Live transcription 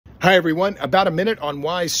Hi, everyone. About a minute on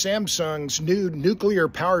why Samsung's new nuclear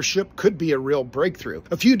power ship could be a real breakthrough.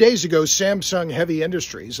 A few days ago, Samsung Heavy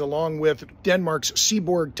Industries, along with Denmark's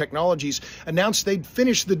Seaborg Technologies, announced they'd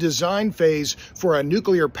finished the design phase for a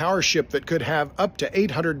nuclear power ship that could have up to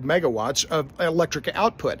 800 megawatts of electric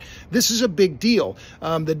output. This is a big deal.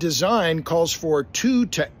 The design calls for 2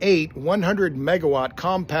 to 8 100 megawatt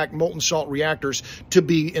compact molten salt reactors to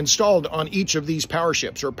be installed on each of these power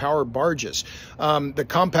ships or power barges. The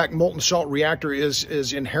compact molten salt reactor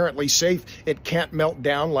is inherently safe. It can't melt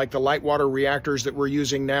down like the light water reactors that we're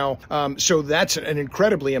using now. So that's an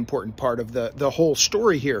incredibly important part of the whole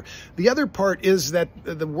story here. The other part is that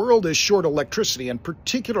the world is short electricity, and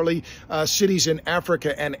particularly cities in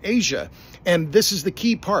Africa and Asia. And this is the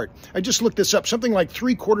key part. I just looked this up. Something like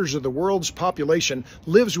 3/4 of the world's population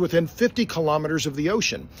lives within 50 kilometers of the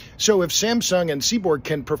ocean. So if Samsung and Seaborg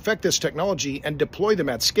can perfect this technology and deploy them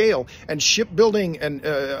at scale, and shipbuilding and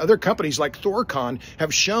other companies like Thorcon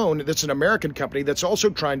have shown, that's an American company that's also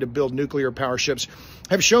trying to build nuclear power ships,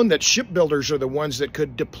 have shown that shipbuilders are the ones that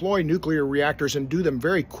could deploy nuclear reactors and do them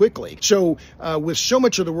very quickly. So with so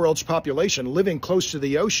much of the world's population living close to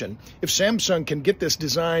the ocean, if Samsung can get this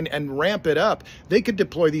design and ramp it up, they could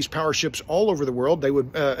deploy these power ships all over the world. They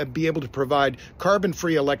would be able to provide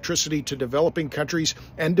carbon-free electricity to developing countries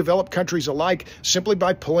and developed countries alike simply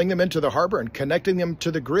by pulling them into the harbor and connecting them to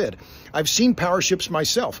the grid. I've seen power ships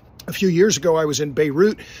myself. A few years ago, I was in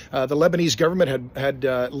Beirut. The Lebanese government had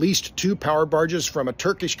leased 2 power barges from a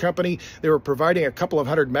Turkish company. They were providing a couple of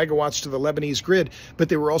 100 megawatts to the Lebanese grid, but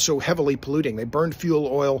they were also heavily polluting. They burned fuel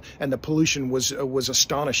oil, and the pollution was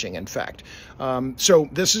astonishing, in fact. So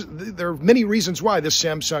there are many reasons why this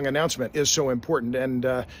Samsung announcement is so important, and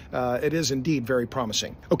it is indeed very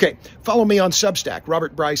promising. Okay, follow me on Substack,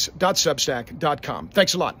 robertbryce.substack.com.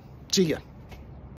 Thanks a lot. See ya.